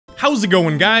How's it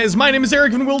going, guys? My name is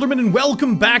EricVanWilderman and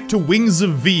welcome back to Wings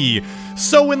of V.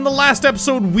 So in the last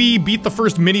episode, we beat the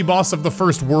first mini-boss of the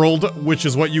first world, which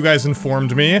is what you guys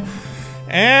informed me.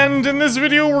 And in this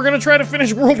video, we're gonna try to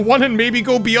finish World 1 and maybe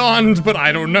go beyond, but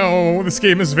I don't know. This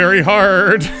game is very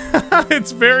hard.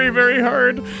 It's very, very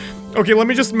hard. Okay, let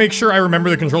me just make sure I remember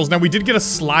the controls. Now, we did get a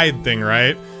slide thing,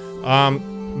 right?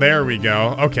 There we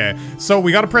go. Okay, so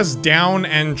we gotta press down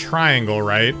and triangle,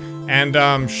 right?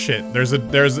 And, shit, there's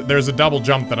a double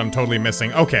jump that I'm totally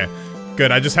missing. Okay,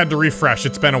 good, I just had to refresh,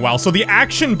 it's been a while. So the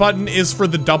action button is for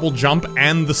the double jump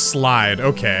and the slide,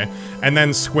 okay. And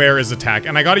then square is attack,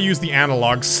 and I gotta use the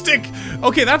analog stick.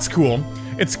 Okay, that's cool.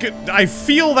 It's good. I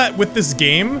feel that with this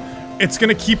game, it's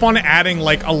gonna keep on adding,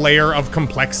 like, a layer of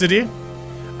complexity.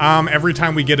 Every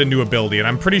time we get a new ability, and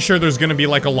I'm pretty sure there's gonna be,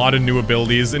 like, a lot of new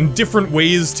abilities and different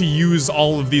ways to use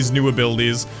all of these new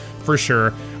abilities. For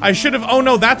sure. I should have- oh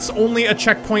no, that's only a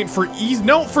checkpoint for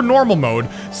for normal mode.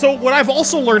 So what I've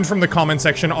also learned from the comment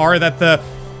section are that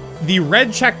the red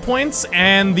checkpoints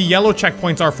and the yellow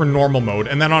checkpoints are for normal mode,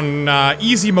 and then on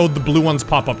easy mode, the blue ones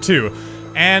pop up too.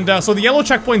 And so the yellow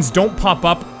checkpoints don't pop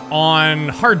up on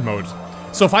hard mode.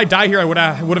 So if I die here, I would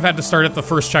have had to start at the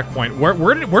first checkpoint.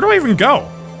 Where do I even go?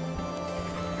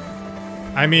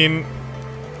 I mean,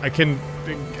 I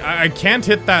can't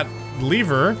hit that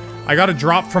lever. I gotta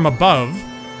drop from above.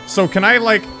 So can I,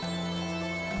 like...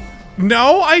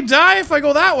 No, I die if I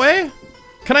go that way.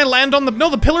 Can I land on the...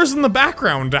 No, the pillar's in the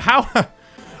background. How...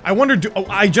 I wonder, oh,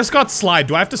 I just got slide.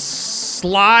 Do I have to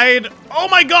slide? Oh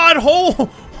my god,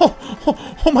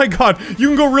 oh my god. You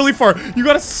can go really far. You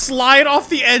gotta slide off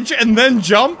the edge and then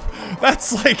jump?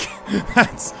 That's like...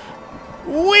 That's...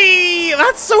 Whee!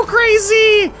 That's so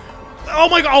crazy! Oh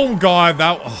my god, oh god,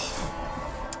 that... Oh.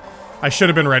 I should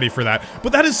have been ready for that.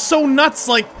 But that is so nuts,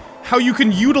 like, how you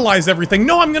can utilize everything.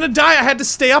 No, I'm gonna die. I had to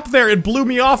stay up there. It blew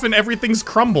me off and everything's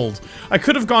crumbled. I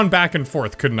could have gone back and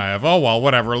forth, couldn't I have? Oh, well,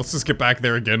 whatever. Let's just get back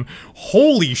there again.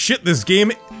 Holy shit, this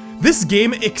game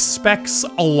expects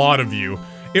a lot of you.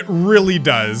 It really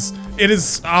does. It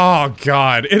is, oh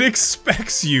god, it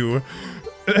expects you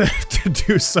to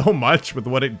do so much with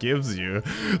what it gives you.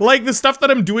 Like, the stuff that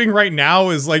I'm doing right now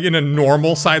is, like, in a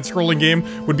normal side-scrolling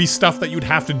game, would be stuff that you'd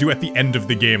have to do at the end of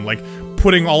the game, like,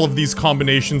 putting all of these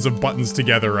combinations of buttons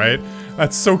together, right?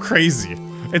 That's so crazy.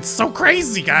 It's so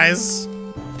crazy, guys!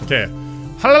 Okay.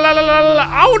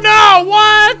 Oh no,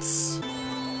 what?!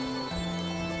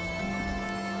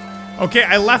 Okay,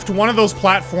 I left one of those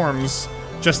platforms,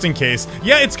 just in case.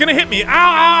 Yeah, it's gonna hit me! Ow!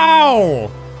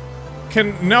 Ow!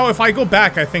 No, if I go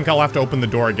back, I think I'll have to open the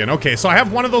door again. Okay, so I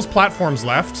have one of those platforms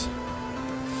left.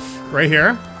 Right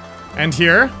here. And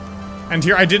here. And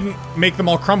here. I didn't make them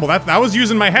all crumble. That was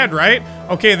using my head, right?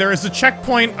 Okay, there is a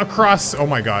checkpoint across... Oh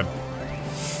my god.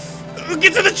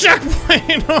 Get to the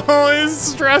checkpoint! Oh, it's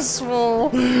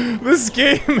stressful. This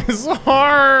game is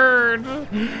hard.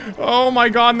 Oh my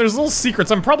god, and there's little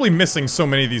secrets. I'm probably missing so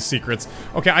many of these secrets.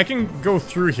 Okay, I can go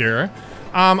through here.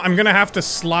 I'm gonna have to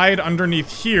slide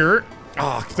underneath here.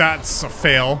 Oh, that's a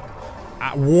fail.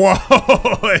 Whoa,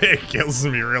 it kills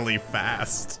me really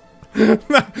fast.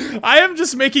 I am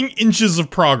just making inches of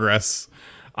progress.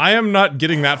 I am not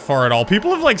getting that far at all.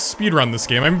 People have, like, speedrun this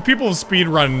game. I mean, people have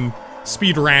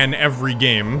speedran every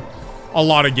game. A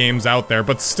lot of games out there,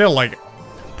 but still, like,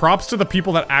 props to the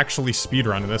people that actually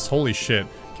speedrun this. Holy shit.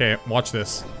 Okay, watch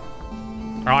this.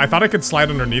 Oh, I thought I could slide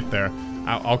underneath there.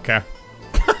 Okay.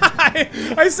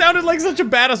 I sounded like such a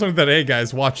badass with that. Hey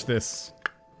guys, watch this.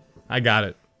 I got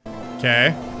it.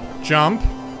 Okay. Jump.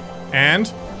 And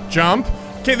jump.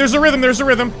 Okay, there's a rhythm, there's a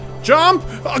rhythm. Jump!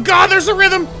 Oh god, there's a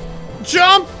rhythm!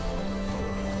 Jump!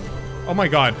 Oh my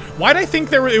god. Why'd I think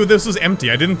this was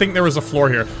empty? I didn't think there was a floor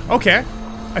here. Okay.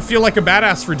 I feel like a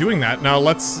badass for doing that. Now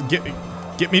let's get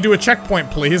me to a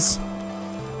checkpoint, please.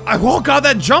 Oh god,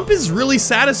 that jump is really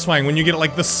satisfying when you get,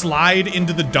 like, the slide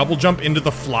into the double jump into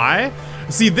the fly.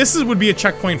 See, this would be a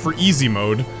checkpoint for easy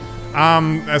mode.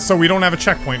 So we don't have a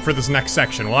checkpoint for this next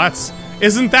section. Well,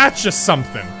 isn't that just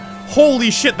something?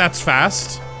 Holy shit, that's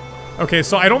fast. Okay,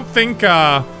 so I don't think,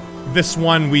 this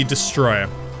one we destroy.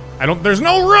 There's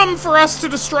no room for us to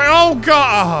destroy. Oh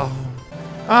god.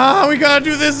 We gotta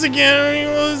do this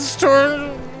again. Let's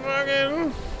turn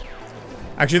again.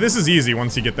 Actually, this is easy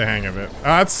once you get the hang of it.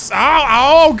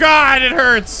 Oh god, it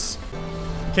hurts.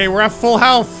 Okay, we're at full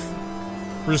health.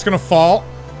 We're just gonna fall.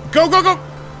 Go, go, go!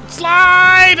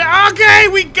 Slide! Okay,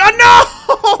 we got no!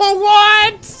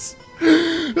 What?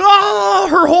 Oh,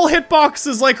 her whole hitbox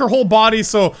is like her whole body,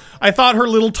 so I thought her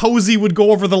little toesy would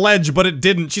go over the ledge, but it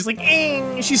didn't. She's like,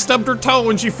 she stubbed her toe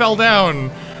and she fell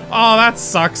down. Oh, that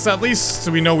sucks. At least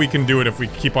we know we can do it if we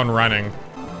keep on running.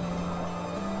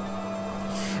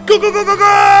 Go, go, go, go, go!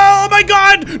 Oh my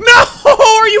god! No!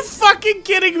 Are you fucking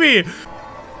kidding me?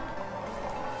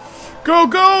 Go,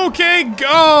 go, okay,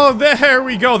 go! There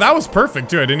we go. That was perfect,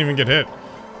 too. I didn't even get hit.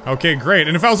 Okay, great.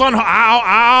 And if I was on... Ow,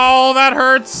 ow, that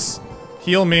hurts.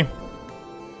 Heal me.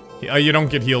 You don't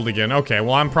get healed again. Okay,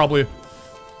 well, I'm probably...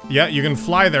 Yeah, you can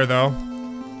fly there, though.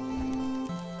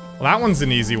 Well, that one's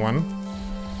an easy one.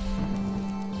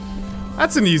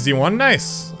 That's an easy one.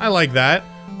 Nice. I like that.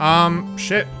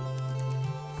 Shit.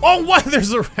 Oh, what?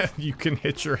 There's a... You can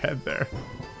hit your head there.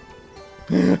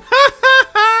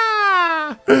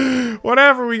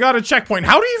 Whatever, we got a checkpoint.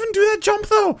 How do you even do that jump,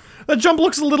 though? That jump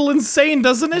looks a little insane,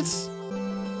 doesn't it?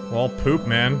 Well, poop,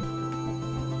 man.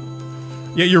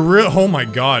 Yeah, you're real. Oh my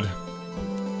god.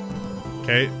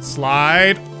 Okay,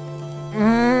 slide.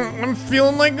 I'm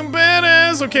feeling like a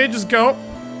badass. Okay, just go.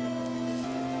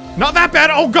 Not that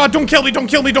bad. Oh god, don't kill me, don't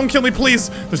kill me, don't kill me, please.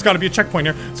 There's gotta be a checkpoint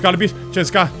here. It's gotta be.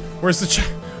 Just got. Where's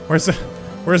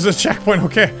the checkpoint?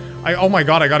 Okay. Oh my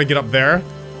god, I gotta get up there.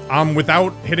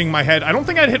 Without hitting my head. I don't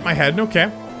think I'd hit my head. Okay.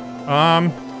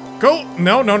 Go.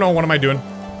 No, no, no. What am I doing?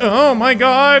 Oh my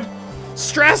god.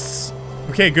 Stress.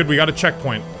 Okay, good. We got a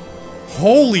checkpoint.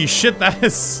 Holy shit, that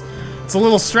is... It's a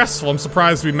little stressful. I'm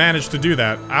surprised we managed to do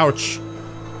that. Ouch.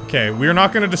 Okay, we're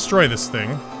not gonna destroy this thing.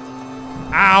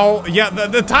 Ow. Yeah,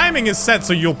 the timing is set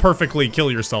so you'll perfectly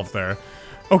kill yourself there.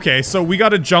 Okay, so we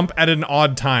gotta jump at an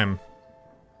odd time.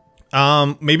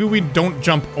 Maybe we don't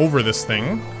jump over this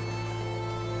thing.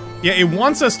 Yeah, it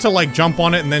wants us to, like, jump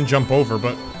on it and then jump over,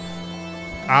 but...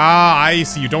 Ah, I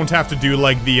see. You don't have to do,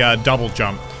 like, the, double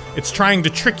jump. It's trying to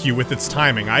trick you with its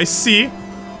timing. I see.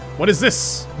 What is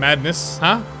this? Madness,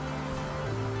 huh?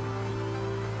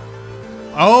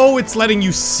 Oh, it's letting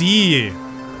you see.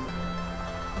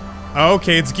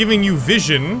 Okay, it's giving you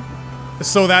vision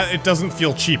so that it doesn't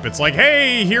feel cheap. It's like,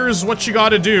 hey, here's what you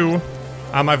gotta do.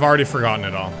 I've already forgotten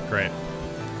it all. Great.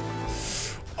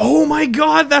 Oh my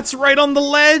god, that's right on the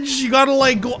ledge! You gotta,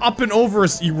 like, go up and over.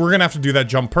 We're gonna have to do that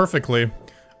jump perfectly.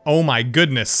 Oh my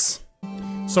goodness.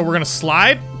 So we're gonna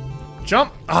slide.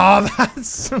 Jump. Oh,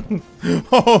 that's...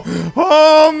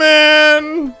 oh,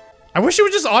 man! I wish it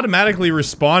would just automatically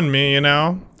respawn me, you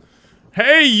know?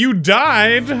 Hey, you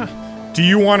died! Do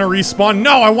you want to respawn?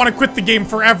 No, I want to quit the game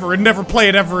forever and never play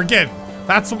it ever again.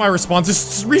 That's what my response is.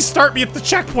 Just restart me at the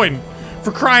checkpoint.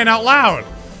 For crying out loud.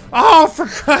 Oh, for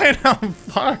crying out,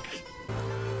 fuck.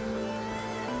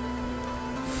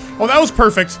 Oh, that was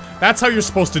perfect. That's how you're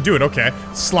supposed to do it, okay.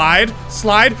 Slide,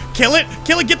 slide, kill it,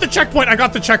 get the checkpoint. I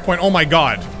got the checkpoint, oh my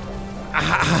god.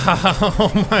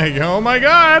 Oh my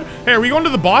god. Hey, are we going to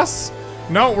the boss?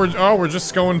 No, we're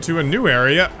just going to a new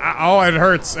area. Oh, it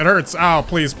hurts, Oh,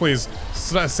 please, please.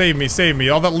 Save me, save me.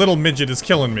 Oh, that little midget is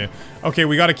killing me. Okay,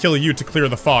 we gotta kill you to clear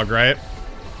the fog, right?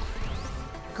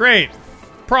 Great.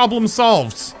 Problem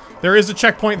solved. There is a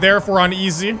checkpoint there if we're on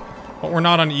easy, but we're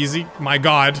not on easy. My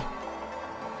god.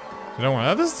 I don't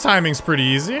want this timing's pretty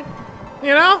easy.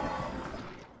 You know?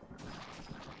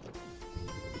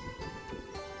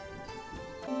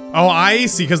 Oh, I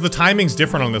see, because the timing's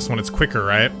different on this one. It's quicker,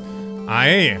 right?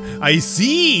 I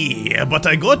see, but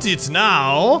I got it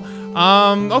now.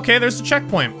 Okay, there's a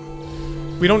checkpoint.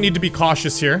 We don't need to be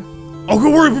cautious here. Oh,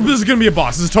 don't worry, this is gonna be a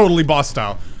boss. This is totally boss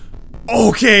style.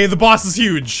 Okay, the boss is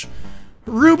huge.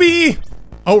 Ruby!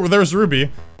 Oh, there's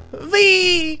Ruby.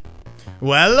 Well,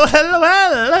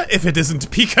 well, if it isn't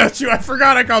Pikachu, I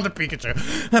forgot I called it Pikachu.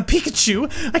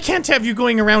 Pikachu, I can't have you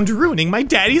going around ruining my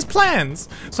daddy's plans.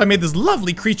 So I made this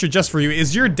lovely creature just for you.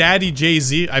 Is your daddy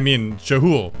Jay-Z? I mean,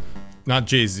 Jahul, not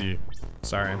Jay-Z.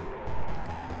 Sorry.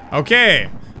 Okay,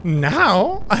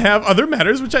 now I have other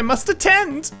matters which I must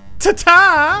attend.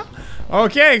 Ta-ta!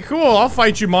 Okay, cool. I'll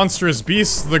fight you, monstrous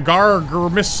beast. The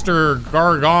Mr.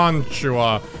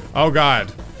 Gargantua. Oh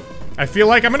god. I feel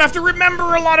like I'm gonna have to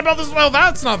remember a lot about this. Well,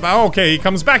 that's not bad. Okay, he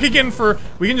comes back again for...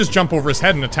 We can just jump over his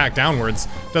head and attack downwards.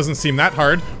 Doesn't seem that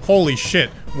hard. Holy shit.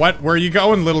 What? Where are you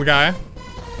going, little guy?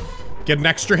 Get an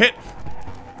extra hit.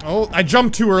 Oh, I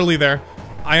jumped too early there.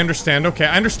 I understand. Okay,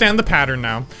 I understand the pattern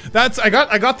now. I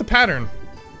got the pattern.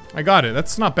 I got it.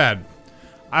 That's not bad.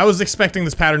 I was expecting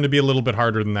this pattern to be a little bit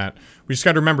harder than that. We just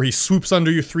gotta remember, he swoops under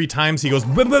you 3 times, he goes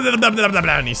blah, blah, blah, blah, blah, blah,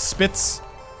 blah, and he spits.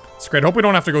 It's great. Hope we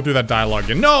don't have to go through that dialogue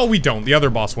again. No, we don't. The other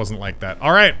boss wasn't like that.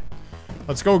 Alright.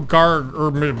 Let's go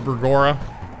Gargora.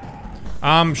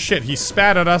 Shit, he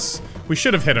spat at us. We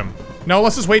should have hit him. No,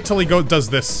 let's just wait till he does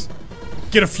this.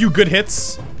 Get a few good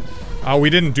hits. Oh, we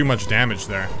didn't do much damage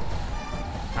there.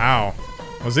 Ow.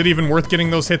 Was it even worth getting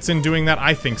those hits in doing that?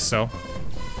 I think so.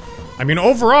 I mean,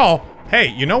 overall... Hey,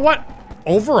 you know what?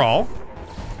 Overall...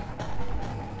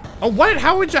 Oh, what?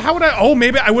 How would I... Oh,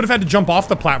 maybe I would have had to jump off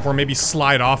the platform, maybe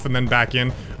slide off and then back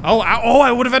in. Oh,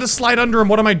 I would have had to slide under him.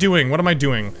 What am I doing? What am I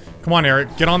doing? Come on,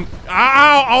 Eric, get on.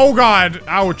 Ow, oh God,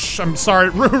 ouch, I'm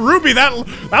sorry. Ruby, that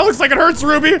looks like it hurts,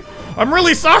 Ruby. I'm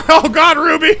really sorry, oh God,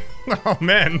 Ruby. Oh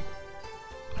man.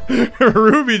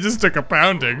 Ruby just took a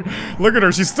pounding. Look at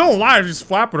her, she's still alive, she's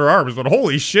flapping her arms, but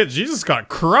holy shit, she just got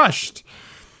crushed.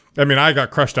 I mean, I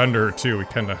got crushed under her too. We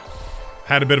kinda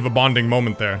had a bit of a bonding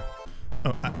moment there.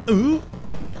 Ooh,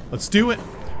 let's do it.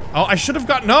 Oh, I should have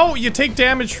got- no, you take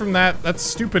damage from that. That's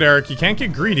stupid, Eric. You can't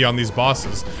get greedy on these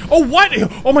bosses. Oh, what?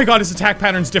 Oh my god, his attack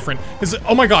pattern's different.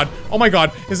 Oh my god,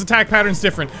 his attack pattern's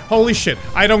different. Holy shit,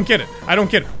 I don't get it. I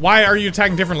don't get it. Why are you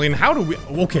attacking differently, and how do we-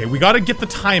 okay, we gotta get the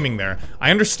timing there.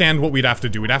 I understand what we'd have to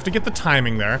do. We'd have to get the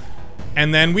timing there,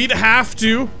 and then we'd have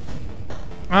to,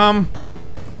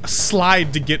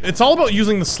 slide to get- it's all about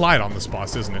using the slide on this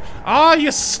boss, isn't it? Ah,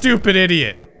 you stupid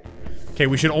idiot. Okay,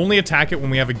 we should only attack it when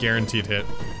we have a guaranteed hit.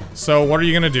 So, what are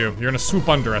you gonna do? You're gonna swoop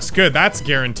under us. Good, that's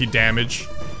guaranteed damage.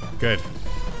 Good.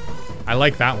 I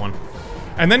like that one.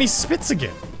 And then he spits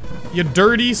again. You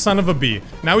dirty son of a bee.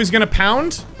 Now he's gonna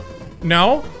pound?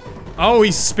 No? Oh,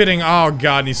 he's spitting. Oh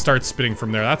god, and he starts spitting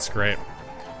from there. That's great.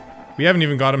 We haven't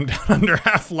even got him down under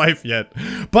half life yet.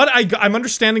 But I'm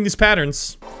understanding these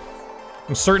patterns.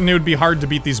 I'm certain it would be hard to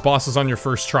beat these bosses on your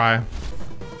first try.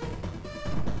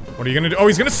 What are you gonna do? Oh,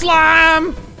 he's gonna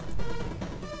slam!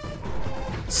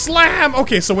 Slam!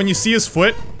 Okay, so when you see his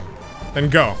foot, then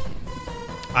go.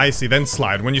 I see, then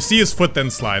slide. When you see his foot, then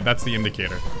slide. That's the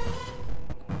indicator.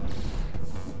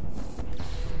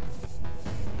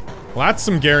 Well, that's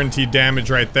some guaranteed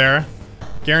damage right there.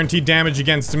 Guaranteed damage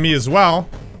against me as well.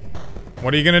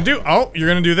 What are you gonna do? Oh, you're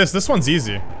gonna do this. This one's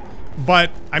easy.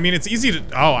 But, I mean, it's easy to-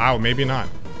 oh, ow, maybe not.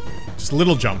 Just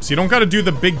little jumps. You don't gotta do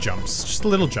the big jumps. Just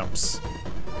little jumps.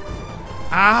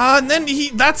 And then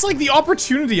that's like the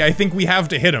opportunity I think we have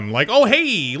to hit him. Like, oh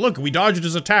hey, look, we dodged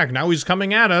his attack, now he's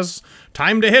coming at us.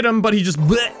 Time to hit him, but he just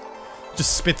bleh,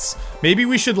 just spits. Maybe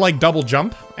we should like double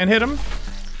jump and hit him?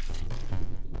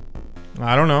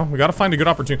 I don't know, we gotta find a good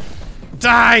opportunity.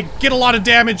 Die, get a lot of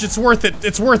damage, it's worth it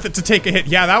to take a hit.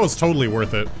 Yeah, that was totally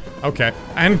worth it. Okay,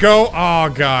 and go, oh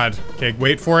god. Okay,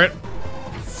 wait for it.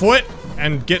 Foot,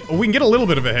 and get, oh, we can get a little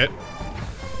bit of a hit.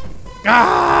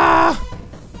 Ah!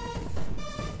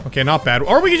 Okay, not bad.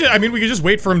 Or we could just, I mean, we could just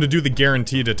wait for him to do the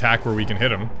guaranteed attack where we can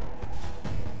hit him.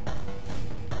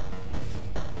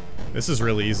 This is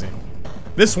really easy.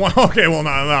 This one, okay, well,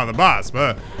 not the boss,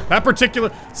 but that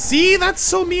particular, see, that's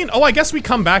so mean. Oh, I guess we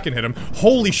come back and hit him.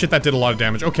 Holy shit, that did a lot of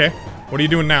damage. Okay, what are you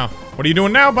doing now? What are you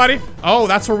doing now, buddy? Oh,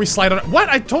 that's where we slide on. What?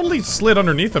 I totally slid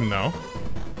underneath him, though.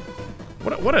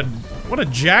 What a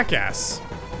jackass.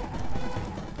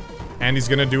 And he's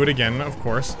gonna do it again, of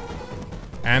course.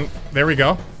 And there we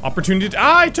go. Opportunity.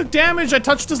 Ah, I took damage. I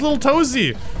touched his little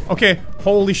toesy. Okay,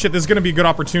 holy shit, this is gonna be a good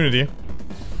opportunity.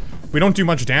 We don't do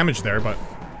much damage there, but...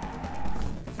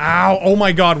 ow, oh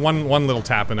my god, one little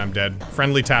tap and I'm dead.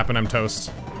 Friendly tap and I'm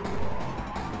toast.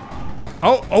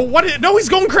 Oh, what? No, he's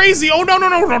going crazy. Oh,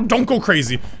 no, don't go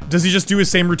crazy. Does he just do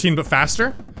his same routine but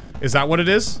faster? Is that what it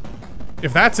is?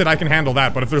 If that's it, I can handle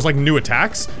that, but if there's like new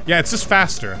attacks, yeah, it's just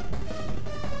faster.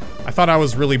 I thought I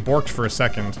was really borked for a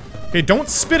second. Okay, don't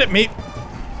spit at me.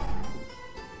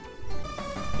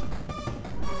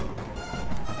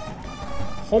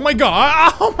 Oh my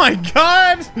god. Oh my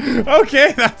god.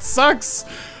 Okay, that sucks.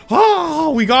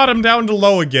 Oh, we got him down to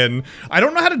low again. I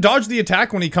don't know how to dodge the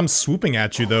attack when he comes swooping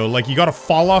at you, though. Like, you gotta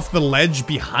fall off the ledge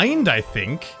behind, I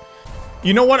think.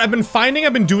 You know what? I've been finding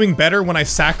I've been doing better when I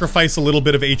sacrifice a little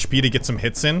bit of HP to get some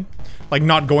hits in. Like,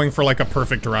 not going for, like, a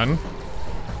perfect run.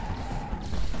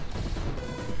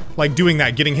 Like doing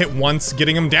that, getting hit once,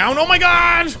 getting him down. Oh my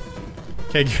god!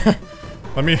 Okay,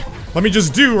 let me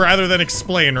just do rather than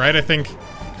explain, right? I think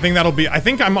that'll be. I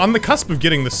think I'm on the cusp of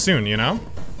getting this soon, you know?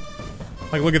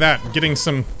 Like, look at that, getting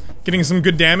some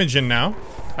good damage in now.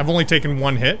 I've only taken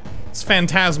one hit. It's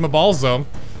Phantasma Balls though.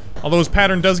 Although his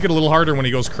pattern does get a little harder when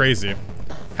he goes crazy.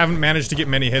 Haven't managed to get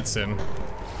many hits in.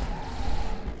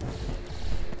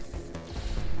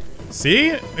 See?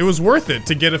 It was worth it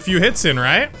to get a few hits in,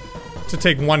 right? To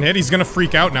take one hit. He's gonna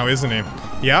freak out now, isn't he?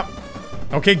 Yep.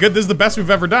 Okay, good. This is the best we've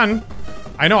ever done.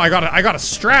 I know, I got a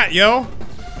strat, yo.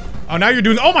 Oh, now you're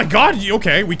doing, oh my god,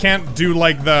 okay. We can't do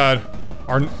like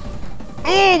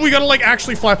oh, we gotta like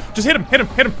actually fly. Just hit him.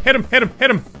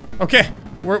 Okay,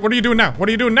 what are you doing now? What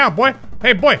are you doing now, boy?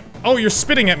 Hey, boy. Oh, you're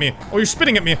spitting at me. Oh, you're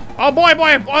spitting at me. Oh, boy. Oh,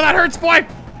 that hurts, boy.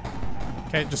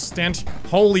 Okay, just stand.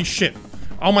 Holy shit.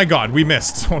 Oh my god, we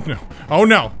missed. Oh no. Oh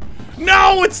no.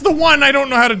 No, it's the one I don't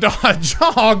know how to dodge.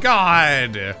 Oh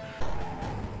god.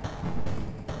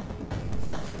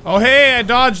 Oh hey, I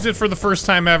dodged it for the first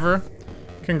time ever.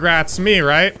 Congrats me,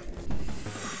 right?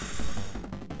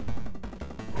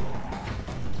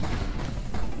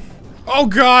 Oh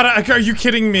god, are you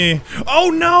kidding me? Oh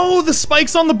no, the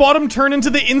spikes on the bottom turn into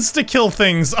the insta-kill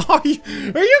things. Oh, are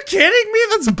you kidding me?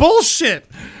 That's bullshit.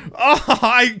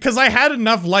 Oh, because I had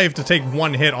enough life to take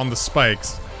one hit on the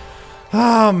spikes.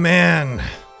 Oh man.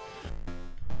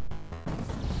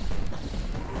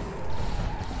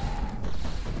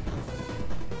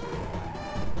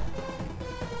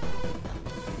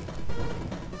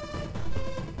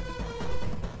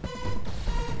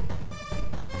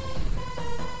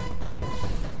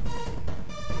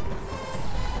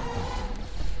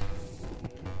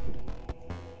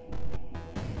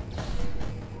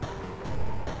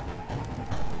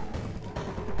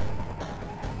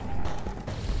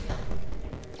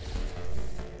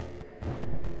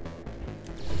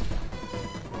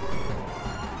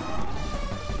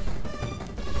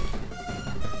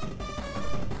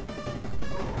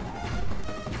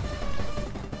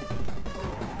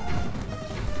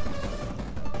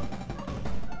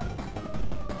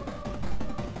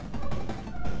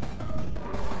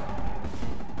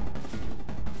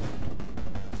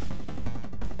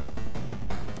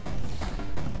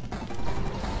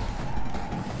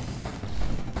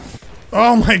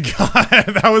 Oh my god,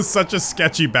 that was such a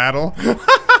sketchy battle.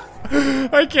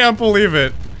 I can't believe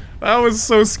it. That was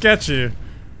so sketchy.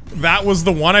 That was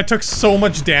the one. I took so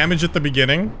much damage at the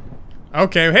beginning.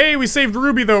 Okay, hey, we saved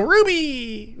Ruby though.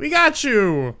 Ruby! We got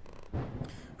you!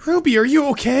 Ruby, are you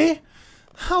okay?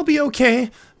 I'll be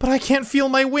okay, but I can't feel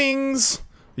my wings.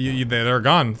 They're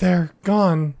gone. They're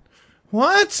gone.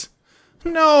 What?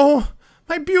 No,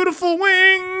 my beautiful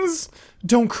wings!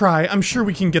 Don't cry, I'm sure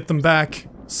we can get them back.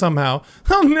 Somehow.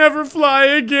 I'll never fly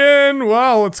again!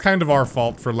 Well, it's kind of our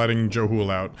fault for letting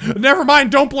Johul out. Never mind,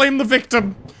 don't blame the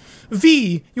victim!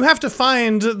 V, you have to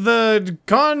find the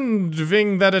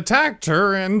conving that attacked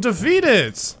her and defeat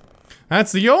it.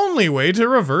 That's the only way to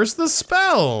reverse the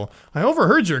spell. I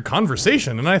overheard your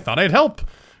conversation and I thought I'd help.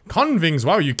 Convings,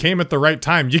 wow, you came at the right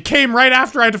time. You came right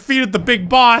after I defeated the big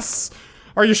boss!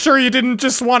 Are you sure you didn't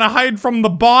just want to hide from the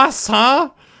boss, huh?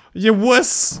 You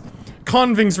wuss.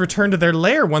 Convings return to their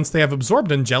lair once they have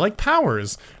absorbed angelic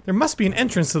powers. There must be an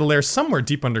entrance to the lair somewhere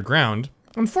deep underground.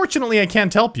 Unfortunately, I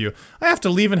can't help you. I have to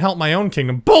leave and help my own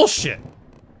kingdom. Bullshit!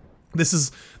 This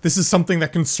is something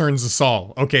that concerns us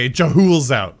all. Okay,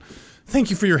 Johul's out. Thank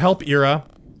you for your help, Ira.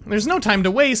 There's no time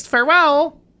to waste.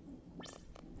 Farewell!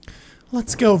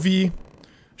 Let's go, V.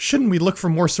 Shouldn't we look for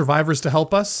more survivors to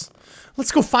help us?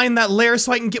 Let's go find that lair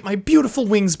so I can get my beautiful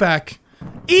wings back.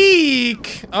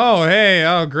 Eek! Oh, hey,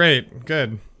 oh, great.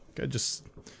 Good. Good, just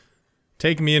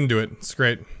take me into it. It's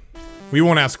great. We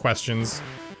won't ask questions.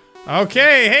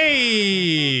 Okay,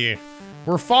 hey!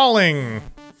 We're falling.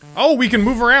 Oh, we can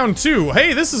move around too.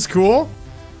 Hey, this is cool.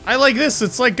 I like this.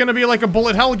 It's like gonna be like a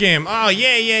bullet hell game. Oh,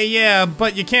 yeah,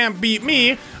 but you can't beat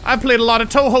me. I played a lot of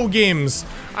Toho games.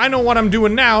 I know what I'm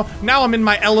doing now. Now I'm in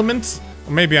my element.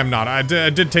 Or maybe I'm not. I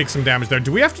did take some damage there.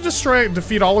 Do we have to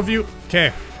defeat all of you?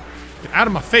 Okay. Get out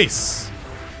of my face.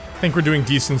 I think we're doing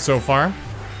decent so far.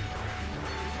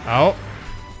 Oh.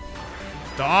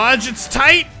 Dodge, it's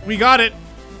tight. We got it.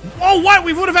 Oh, what?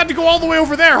 We would have had to go all the way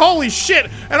over there. Holy shit.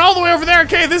 And all the way over there.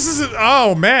 Okay, this is...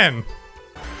 Oh, man.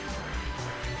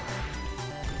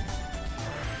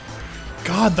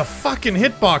 God, the fucking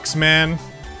hitbox, man.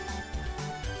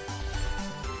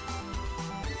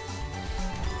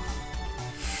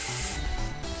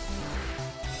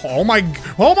 Oh my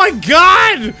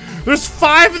god! There's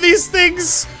 5 of these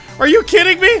things! Are you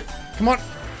kidding me? Come on.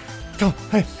 Go.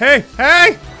 Hey!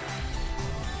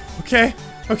 Okay,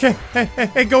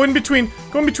 hey, go in between.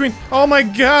 Oh my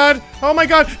god!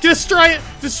 Destroy it!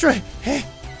 Hey,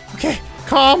 okay,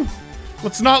 calm.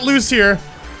 Let's not lose here.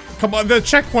 Come on, the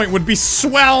checkpoint would be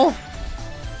swell.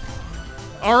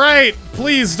 Alright,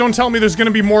 please don't tell me there's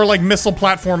gonna be more like missile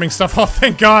platforming stuff. Oh,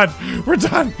 thank god. We're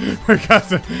done.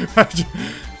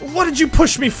 What did you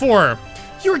push me for?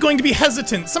 You were going to be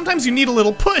hesitant. Sometimes you need a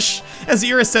little push. As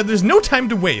Ira said, there's no time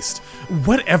to waste.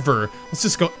 Whatever. Let's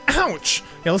just go. Ouch.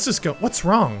 Yeah, let's just go. What's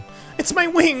wrong? It's my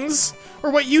wings.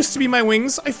 Or what used to be my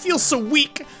wings. I feel so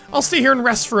weak. I'll stay here and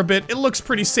rest for a bit. It looks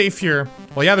pretty safe here.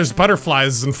 Well, yeah, there's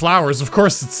butterflies and flowers. Of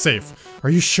course it's safe. Are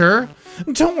you sure?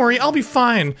 Don't worry, I'll be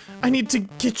fine. We need to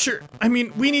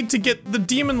get the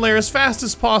demon lair as fast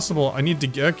as possible.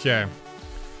 Okay.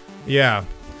 Yeah.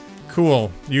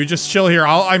 Cool. You just chill here.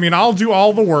 I'll do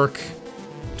all the work.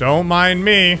 Don't mind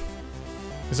me.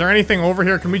 Is there anything over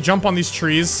here? Can we jump on these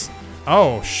trees?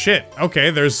 Oh, shit.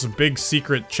 Okay, there's a big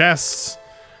secret chest.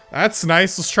 That's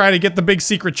nice. Let's try to get the big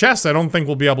secret chest. I don't think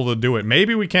we'll be able to do it.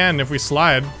 Maybe we can if we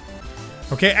slide.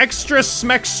 Okay, extra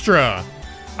smextra.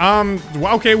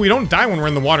 Okay, we don't die when we're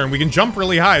in the water and we can jump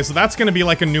really high, so that's gonna be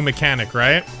like a new mechanic,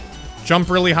 right? Jump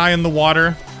really high in the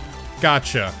water.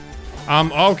 Gotcha.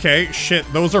 Okay,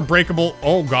 shit, those are breakable.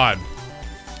 Oh, God.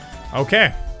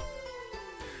 Okay.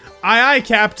 Aye, aye,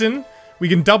 Captain. We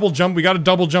can double jump. We gotta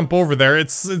double jump over there.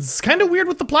 It's kind of weird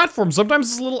with the platform. Sometimes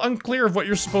it's a little unclear of what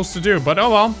you're supposed to do, but oh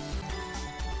well.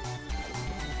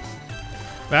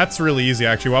 That's really easy,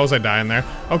 actually. Why was I dying there?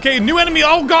 Okay, new enemy.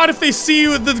 Oh, God, if they see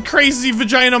you, the crazy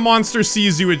vagina monster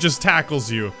sees you, it just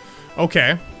tackles you.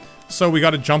 Okay. So we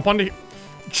gotta jump onto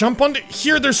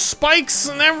here. There's spikes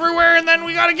and everywhere, and then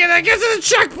we gotta get to the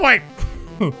checkpoint.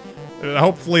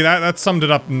 Hopefully that summed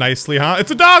it up nicely, huh?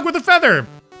 It's a dog with a feather.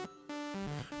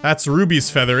 That's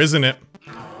Ruby's feather, isn't it?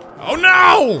 Oh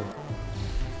no!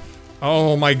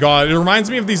 Oh my God, it reminds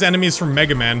me of these enemies from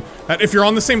Mega Man. That if you're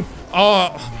on the same,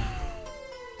 if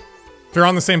you're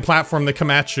on the same platform, they come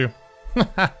at you.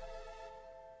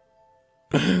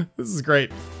 This is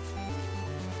great.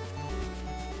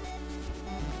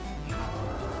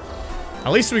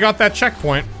 At least we got that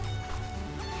checkpoint.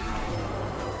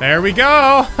 There we go!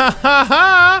 Ha ha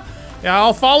ha! Yeah,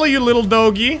 I'll follow you, little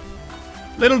doggy.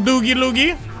 Little doogie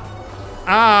loogie.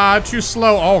 Ah, too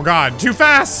slow. Oh, God. Too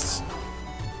fast!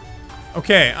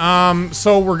 Okay,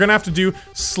 so we're gonna have to do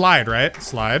slide, right?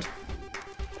 Slide.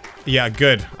 Yeah,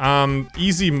 good.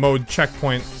 Easy mode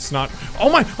checkpoint. It's not. Oh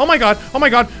my God! Oh my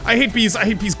God! I hate bees! I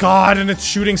hate bees! God, and it's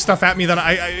shooting stuff at me that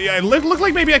I look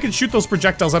like maybe I could shoot those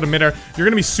projectiles out of midair. You're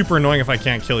gonna be super annoying if I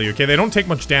can't kill you. Okay, they don't take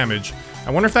much damage.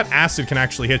 I wonder if that acid can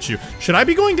actually hit you. Should I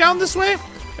be going down this way?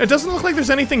 It doesn't look like there's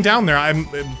anything down there. I'm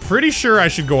pretty sure I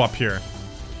should go up here.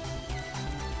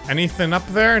 Anything up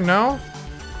there? No?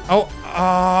 Oh,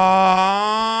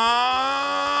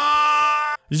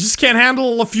 you just can't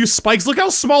handle a few spikes. Look how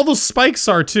small those spikes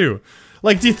are, too.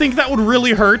 Like, do you think that would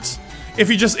really hurt? If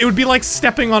you just, it would be like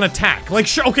stepping on a tack. Like,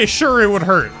 okay, sure, it would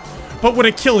hurt. But would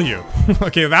it kill you?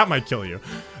 Okay, that might kill you.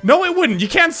 No, it wouldn't. You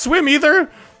can't swim either.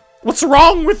 What's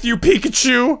wrong with you,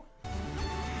 Pikachu?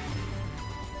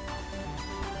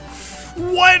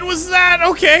 What was that?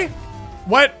 Okay.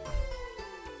 What?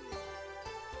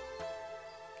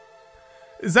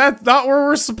 Is that not where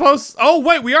we're supposed? Oh,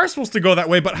 wait, we are supposed to go that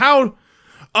way, but how?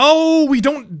 Oh, we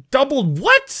don't double.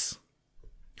 What?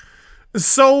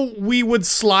 So we would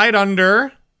slide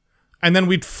under, and then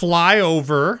we'd fly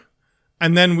over,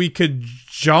 and then we could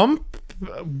jump?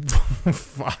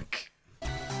 Fuck.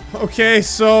 Okay,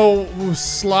 so we'll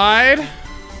slide.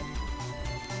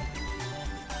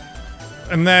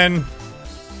 And then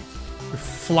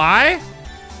fly.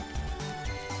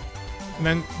 And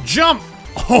then jump.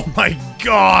 Oh my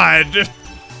God.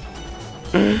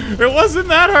 It wasn't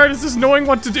that hard. It's just knowing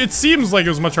what to do. It seems like it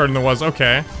was much harder than it was.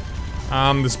 Okay.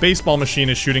 This baseball machine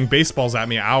is shooting baseballs at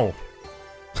me. Ow.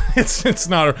 It's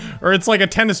not, or it's like a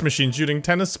tennis machine shooting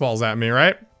tennis balls at me,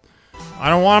 right? I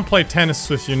don't want to play tennis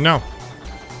with you. No.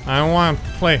 I don't want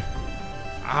to play.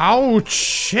 Ouch.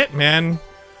 Shit, man.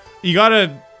 You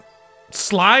gotta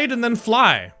slide and then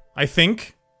fly, I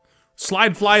think.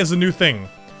 Slide fly is a new thing.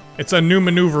 It's a new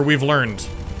maneuver we've learned.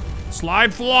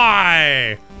 Slide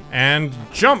fly! And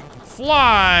jump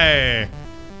fly!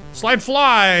 Slide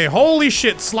fly! Holy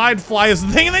shit, slide fly is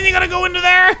the thing, and then you gotta go into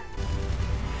there!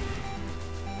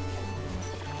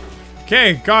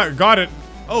 Okay, got it.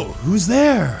 Oh, who's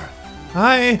there?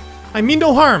 I mean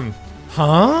no harm.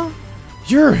 Huh?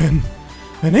 You're an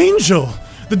angel!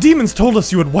 The demons told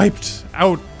us you had wiped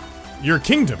out your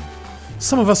kingdom.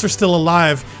 Some of us are still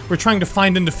alive. We're trying to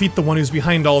find and defeat the one who's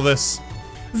behind all this.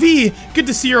 V, good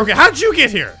to see you're okay. How'd you get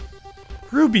here?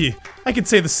 Ruby, I could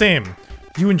say the same.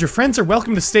 You and your friends are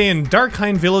welcome to stay in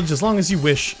Darkhind Village as long as you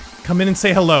wish. Come in and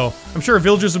say hello. I'm sure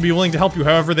villagers will be willing to help you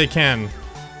however they can.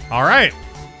 Alright.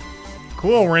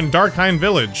 Cool, we're in Darkhind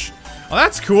Village. Oh,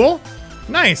 that's cool.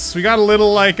 Nice, we got a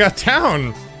little, like,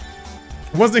 town.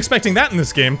 Wasn't expecting that in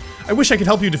this game. I wish I could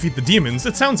help you defeat the demons.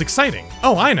 It sounds exciting.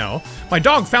 Oh, I know. My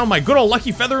dog found my good old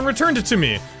lucky feather and returned it to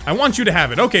me. I want you to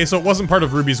have it. Okay, so it wasn't part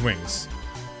of Ruby's wings.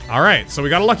 Alright, so we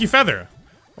got a lucky feather.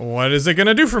 What is it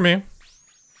gonna do for me?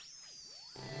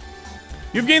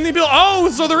 You've gained the ability. Oh,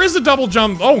 so there is a double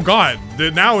jump. Oh, God.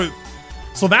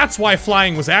 So that's why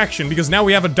flying was action, because now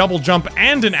we have a double jump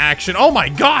and an action. Oh, my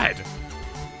God.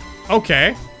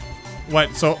 Okay.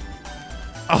 What? So...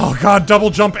 Oh God, double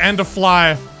jump and a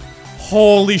fly.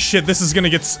 Holy shit, this is gonna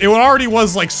get... It already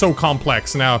was, like, so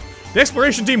complex now. The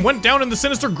exploration team went down in the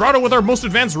sinister grotto with our most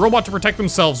advanced robot to protect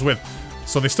themselves with.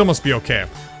 So they still must be okay.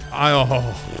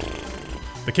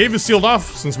 The cave is sealed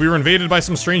off. Since we were invaded by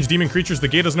some strange demon creatures, the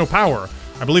gate has no power.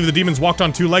 I believe the demons walked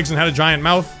on two legs and had a giant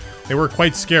mouth. They were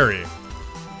quite scary.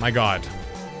 My God.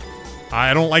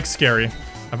 I don't like scary.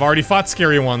 I've already fought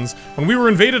scary ones. When we were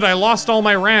invaded, I lost all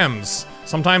my rams.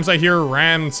 Sometimes I hear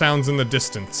ram sounds in the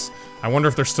distance. I wonder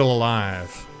if they're still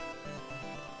alive.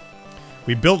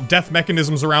 We built death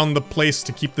mechanisms around the place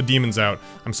to keep the demons out.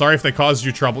 I'm sorry if they caused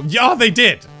you trouble. Yeah, they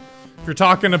did! If you're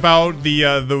talking about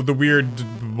the weird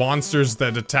monsters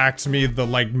that attacked me, the,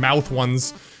 like, mouth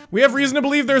ones, we have reason to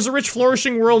believe there's a rich,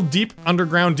 flourishing world deep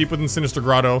underground, deep within Sinister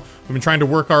Grotto. We've been trying to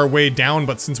work our way down,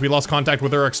 but since we lost contact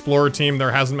with our explorer team,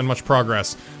 there hasn't been much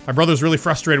progress. My brother's really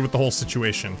frustrated with the whole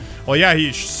situation. Well, yeah,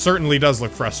 he certainly does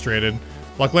look frustrated.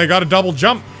 Luckily, I got a double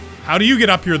jump. How do you get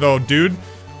up here, though, dude?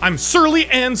 I'm surly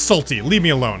and salty. Leave me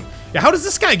alone. Yeah, how does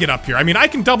this guy get up here? I mean, I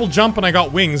can double jump and I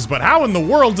got wings, but how in the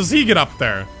world does he get up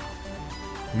there?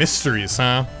 Mysteries,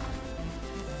 huh?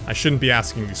 I shouldn't be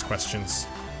asking these questions.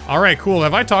 Alright, cool.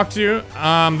 Have I talked to you?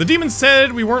 The demons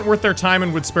said we weren't worth their time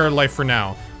and would spare life for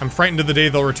now. I'm frightened of the day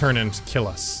they'll return and kill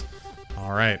us.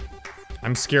 Alright.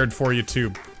 I'm scared for you too,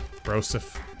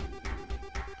 Broseph.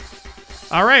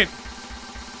 Alright.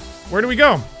 Where do we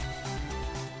go?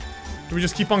 Do we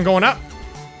just keep on going up?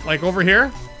 Like over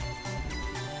here?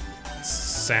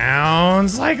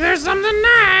 Sounds like there's something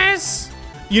nice.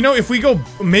 You know, if we go,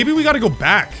 maybe we gotta go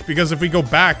back, because if we go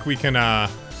back, we can,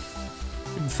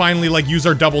 finally, like, use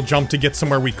our double jump to get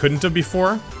somewhere we couldn't have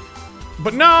before.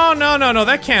 But no,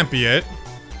 that can't be it.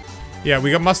 Yeah,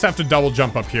 we must have to double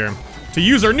jump up here to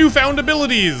use our newfound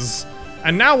abilities.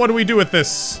 And now what do we do with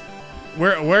this?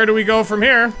 Where do we go from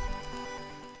here?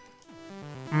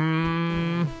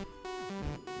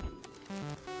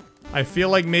 I feel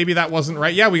like maybe that wasn't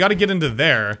right. Yeah, we gotta get into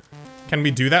there. Can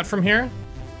we do that from here?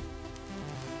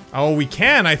 Oh, we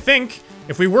can, I think.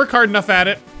 If we work hard enough at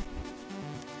it.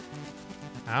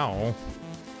 Ow.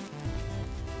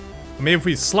 Maybe if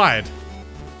we slide.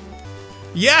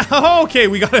 Yeah, okay,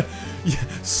 we gotta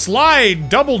slide,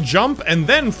 double jump, and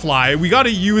then fly. We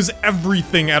gotta use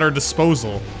everything at our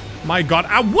disposal. My god,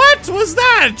 what was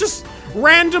that? Just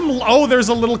random, oh, there's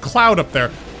a little cloud up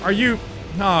there. Are you,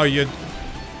 oh, you.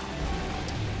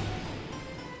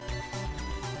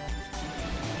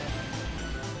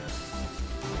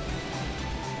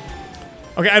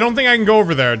 Okay, I don't think I can go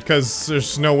over there because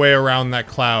there's no way around that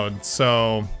cloud,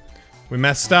 so we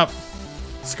messed up.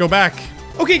 Let's go back.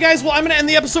 Okay guys, well I'm gonna end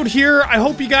the episode here. I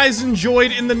hope you guys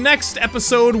enjoyed. In the next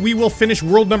episode, we will finish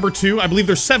world number 2. I believe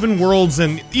there's 7 worlds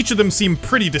and each of them seem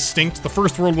pretty distinct. The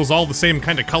first world was all the same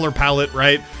kind of color palette,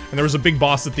 right? And there was a big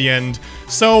boss at the end.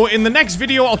 So in the next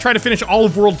video, I'll try to finish all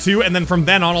of world 2, and then from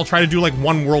then on, I'll try to do like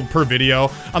 1 world per video.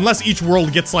 Unless each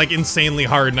world gets like insanely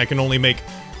hard and I can only make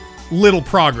little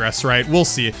progress, right? We'll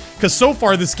see. Because so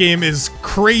far this game is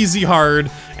crazy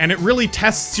hard, and it really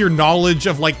tests your knowledge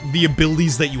of, like, the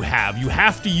abilities that you have. You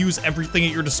have to use everything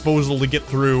at your disposal to get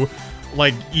through,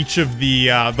 like, each of the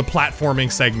platforming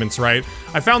segments, right?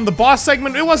 I found the boss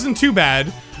segment, it wasn't too bad.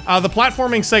 The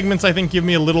platforming segments, I think, give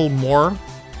me a little more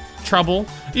trouble.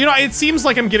 You know, it seems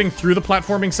like I'm getting through the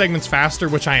platforming segments faster,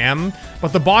 which I am,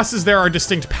 but the bosses there are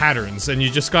distinct patterns, and you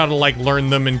just gotta, like,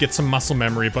 learn them and get some muscle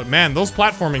memory. But man, those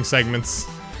platforming segments,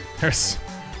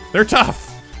 they're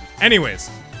tough. Anyways,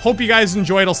 hope you guys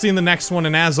enjoyed. I'll see you in the next one,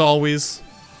 and as always,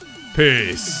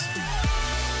 peace.